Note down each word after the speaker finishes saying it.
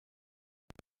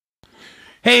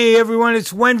Hey everyone,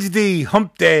 it's Wednesday,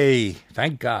 hump day.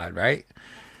 Thank God, right?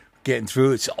 Getting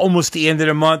through. It's almost the end of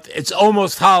the month. It's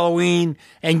almost Halloween.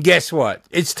 And guess what?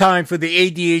 It's time for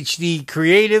the ADHD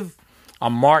Creative.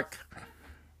 I'm Mark.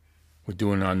 We're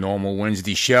doing our normal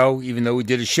Wednesday show, even though we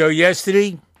did a show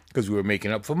yesterday, because we were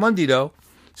making up for Monday, though.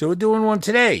 So we're doing one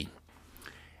today.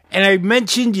 And I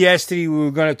mentioned yesterday we were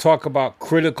going to talk about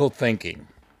critical thinking.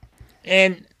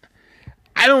 And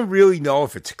I don't really know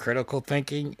if it's critical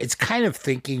thinking. It's kind of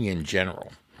thinking in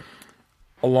general,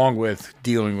 along with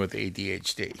dealing with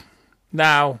ADHD.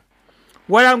 Now,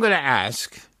 what I'm going to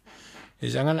ask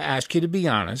is I'm going to ask you to be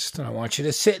honest, and I want you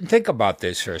to sit and think about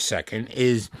this for a second,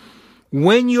 is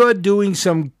when you're doing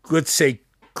some, let's say,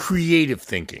 creative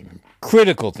thinking,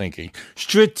 critical thinking,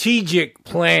 strategic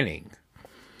planning,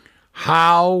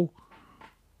 how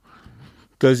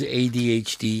does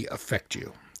ADHD affect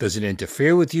you? Does it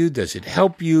interfere with you? Does it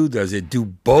help you? Does it do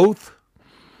both?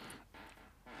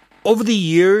 Over the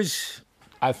years,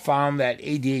 I found that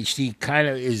ADHD kind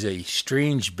of is a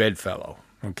strange bedfellow,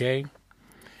 okay?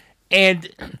 And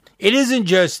it isn't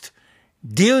just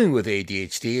dealing with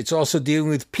ADHD, it's also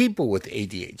dealing with people with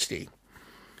ADHD.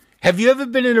 Have you ever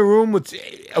been in a room with,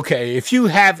 okay, if you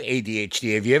have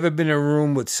ADHD, have you ever been in a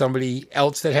room with somebody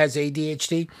else that has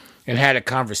ADHD and had a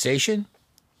conversation?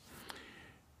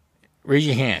 Raise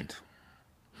your hand.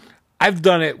 I've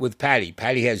done it with Patty.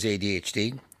 Patty has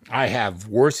ADHD. I have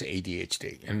worse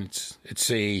ADHD, and it's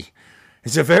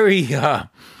a very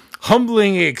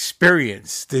humbling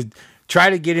experience to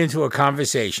try to get into a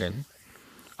conversation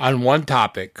on one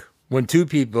topic when two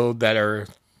people that are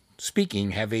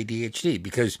speaking have ADHD,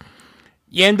 because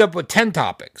you end up with 10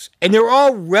 topics, and they're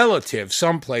all relative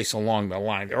someplace along the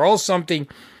line. They're all something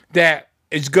that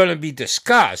is going to be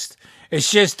discussed. It's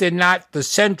just they're not the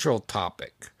central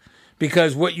topic,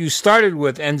 because what you started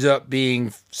with ends up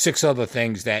being 6 other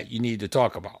things that you need to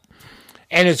talk about.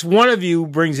 And it's one of you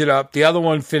brings it up, the other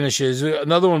one finishes,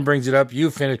 another one brings it up, you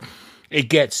finish. It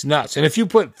gets nuts. And if you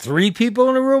put 3 people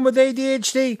in a room with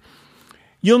ADHD,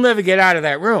 you'll never get out of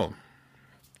that room.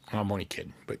 I'm only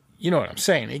kidding, but you know what I'm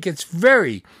saying. It gets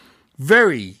very,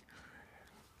 very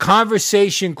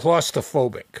conversation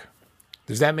claustrophobic.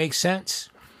 Does that make sense?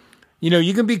 You know,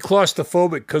 you can be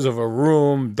claustrophobic because of a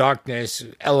room, darkness,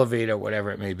 elevator,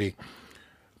 whatever it may be.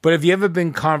 But have you ever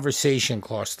been conversation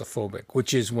claustrophobic,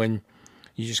 which is when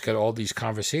you just got all these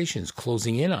conversations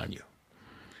closing in on you?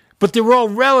 But they're all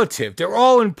relative. They're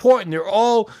all important. They're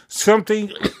all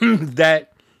something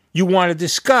that you want to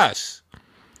discuss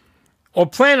or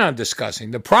plan on discussing.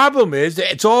 The problem is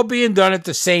that it's all being done at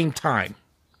the same time.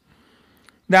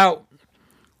 Now,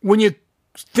 when you're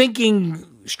thinking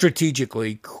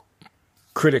strategically,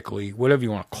 critically, whatever you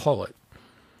want to call it,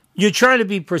 you're trying to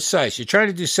be precise. You're trying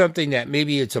to do something that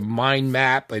maybe it's a mind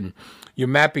map, and you're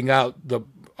mapping out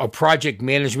a project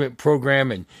management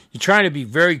program, and you're trying to be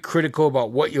very critical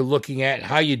about what you're looking at,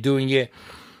 how you're doing it,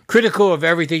 critical of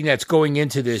everything that's going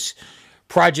into this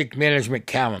project management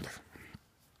calendar.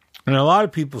 And a lot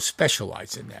of people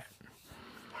specialize in that.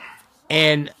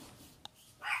 And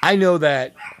I know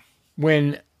that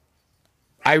when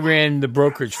I ran the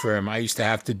brokerage firm, I used to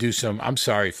have to do some, I'm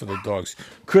sorry for the dogs,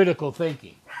 critical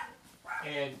thinking.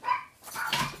 And,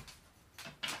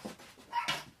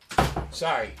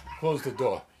 sorry, close the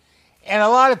door. And a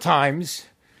lot of times,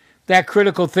 that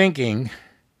critical thinking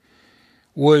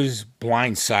was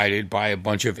blindsided by a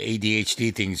bunch of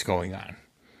ADHD things going on.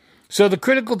 So the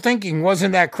critical thinking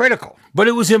wasn't that critical, but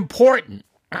it was important.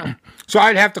 So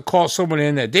I'd have to call someone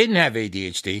in that didn't have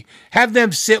ADHD, have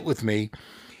them sit with me,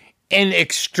 and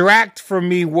extract from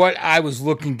me what I was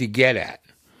looking to get at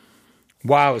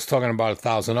while I was talking about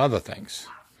 1,000 other things.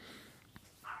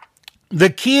 The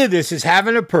key of this is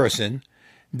having a person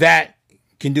that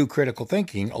can do critical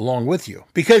thinking along with you.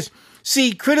 Because,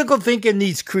 see, critical thinking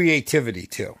needs creativity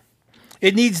too.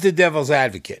 It needs the devil's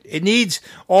advocate. It needs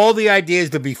all the ideas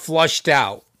to be flushed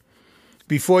out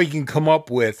before you can come up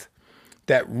with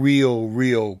that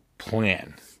real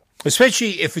plan.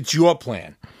 Especially if it's your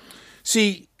plan.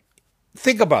 See,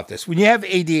 think about this. When you have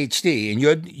ADHD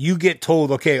and you get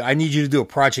told, okay, I need you to do a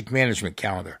project management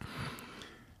calendar.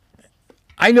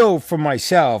 I know for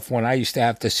myself, when I used to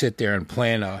have to sit there and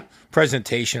plan a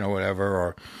presentation or whatever,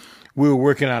 or we were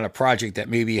working on a project that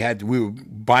maybe we were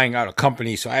buying out a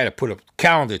company, so I had to put a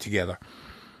calendar together.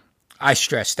 I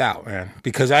stressed out, man,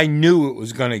 because I knew it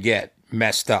was going to get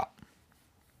messed up.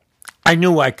 I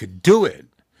knew I could do it,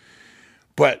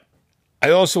 but I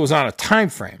also was on a time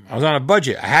frame. I was on a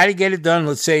budget. I had to get it done,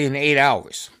 let's say, in 8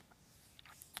 hours.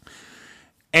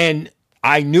 And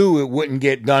I knew it wouldn't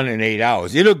get done in 8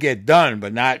 hours. It'll get done,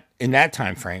 but not in that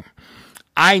time frame.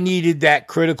 I needed that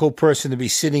critical person to be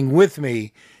sitting with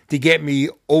me to get me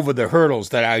over the hurdles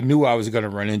that I knew I was going to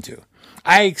run into.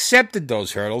 I accepted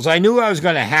those hurdles. I knew I was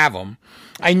going to have them.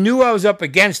 I knew I was up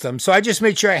against them. So I just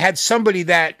made sure I had somebody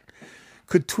that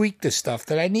could tweak the stuff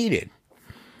that I needed.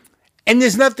 And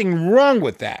there's nothing wrong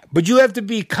with that. But you have to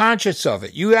be conscious of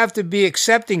it. You have to be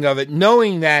accepting of it,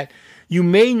 knowing that you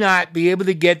may not be able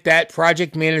to get that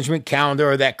project management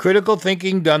calendar or that critical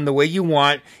thinking done the way you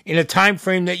want in a time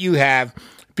frame that you have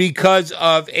because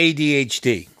of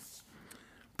ADHD.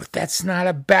 But that's not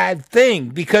a bad thing,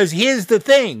 because here's the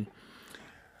thing.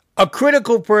 A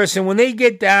critical person, when they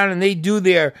get down and they do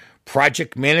their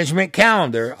project management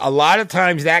calendar, a lot of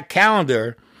times that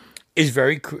calendar is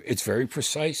very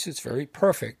precise, it's very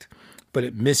perfect, but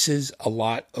it misses a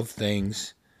lot of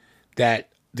things that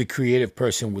the creative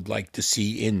person would like to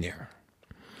see in there,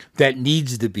 that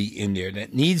needs to be in there,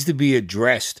 that needs to be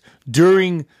addressed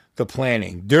during the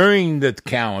planning, during the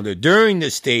calendar, during the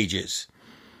stages.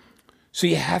 So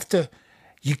you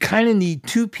kind of need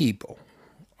two people,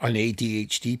 an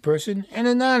ADHD person and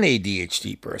a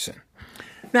non-ADHD person.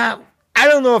 Now, I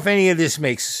don't know if any of this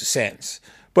makes sense,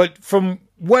 but from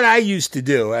what I used to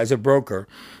do as a broker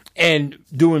and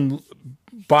doing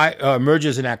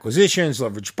mergers and acquisitions,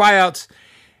 leverage buyouts,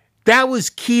 that was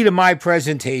key to my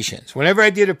presentations. Whenever I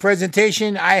did a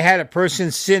presentation, I had a person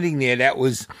sitting there that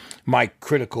was my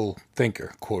critical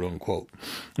thinker, quote unquote.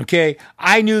 Okay?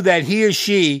 I knew that he or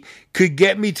she could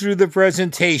get me through the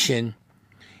presentation,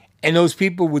 and those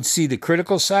people would see the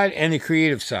critical side and the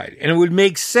creative side. And it would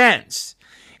make sense.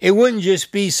 It wouldn't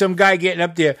just be some guy getting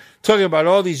up there talking about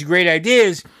all these great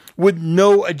ideas with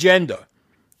no agenda.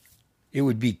 It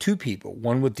would be two people,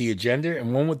 one with the agenda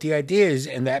and one with the ideas.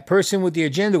 And that person with the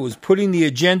agenda was putting the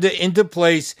agenda into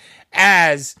place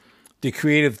as the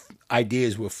creative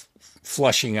ideas were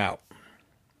flushing out.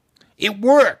 It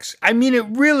works. I mean, it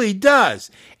really does.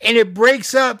 And it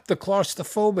breaks up the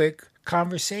claustrophobic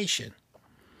conversation.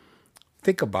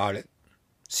 Think about it.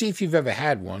 See if you've ever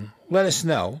had one. Let us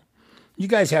know. You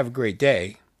guys have a great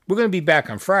day. We're going to be back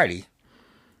on Friday.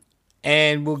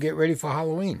 And we'll get ready for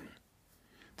Halloween.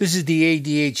 This is the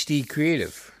ADHD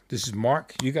Creative. This is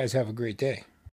Mark. You guys have a great day.